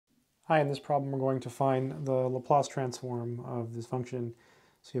Hi, in this problem we're going to find the Laplace transform of this function.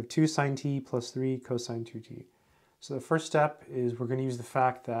 So you have 2 sine t plus 3 cosine 2t. So the first step is we're going to use the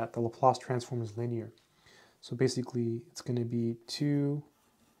fact that the Laplace transform is linear. So basically it's going to be 2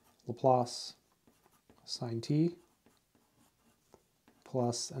 Laplace sine t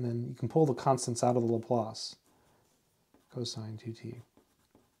plus, and then you can pull the constants out of the Laplace, cosine 2t.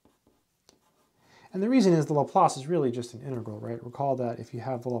 And the reason is the Laplace is really just an integral, right? Recall that if you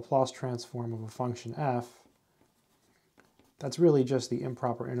have the Laplace transform of a function f, that's really just the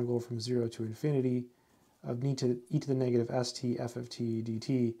improper integral from 0 to infinity of e to the negative st f of t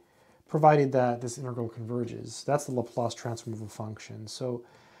dt, provided that this integral converges. That's the Laplace transform of a function. So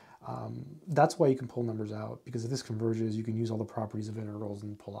that's why you can pull numbers out, because if this converges, you can use all the properties of integrals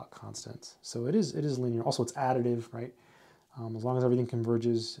and pull out constants. So it is linear. Also, it's additive, right? As long as everything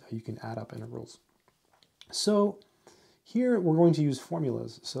converges, you can add up integrals. So here we're going to use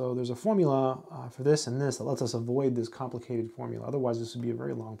formulas. So there's a formula for this and this that lets us avoid this complicated formula. Otherwise, this would be a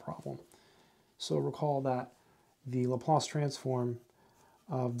very long problem. So recall that the Laplace transform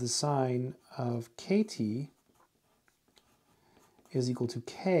of the sine of kt is equal to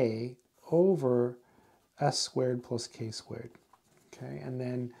k over s squared plus k squared. Okay, and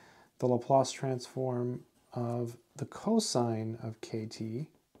then the Laplace transform of the cosine of kt,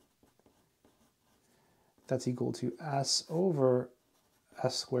 that's equal to s over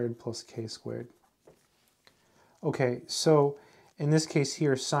s squared plus k squared. Okay, so in this case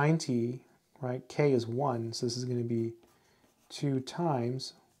here, sine t, right, k is 1, so this is going to be 2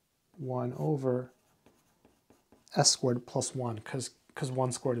 times 1 over s squared plus 1, because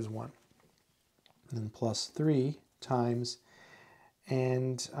 1 squared is 1. And then plus 3 times,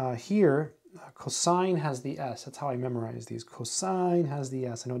 and here, cosine has the s. That's how I memorize these. Cosine has the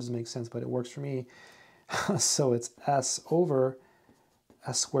s. I know it doesn't make sense, but it works for me. So it's s over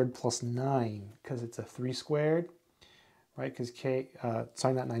s squared plus 9, because it's a 3 squared, right? Because k,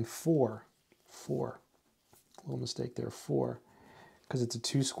 sine that 9, 4. A little mistake there, 4. Because it's a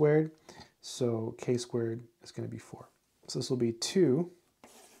 2 squared, so k squared is going to be 4. So this will be 2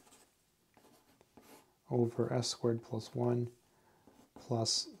 over s squared plus 1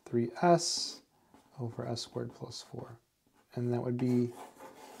 plus 3s over s squared plus 4. And that would be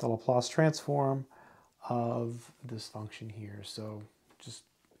the Laplace transform of this function here. So just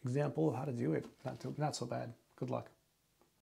example of how to do it. Not so bad. Good luck.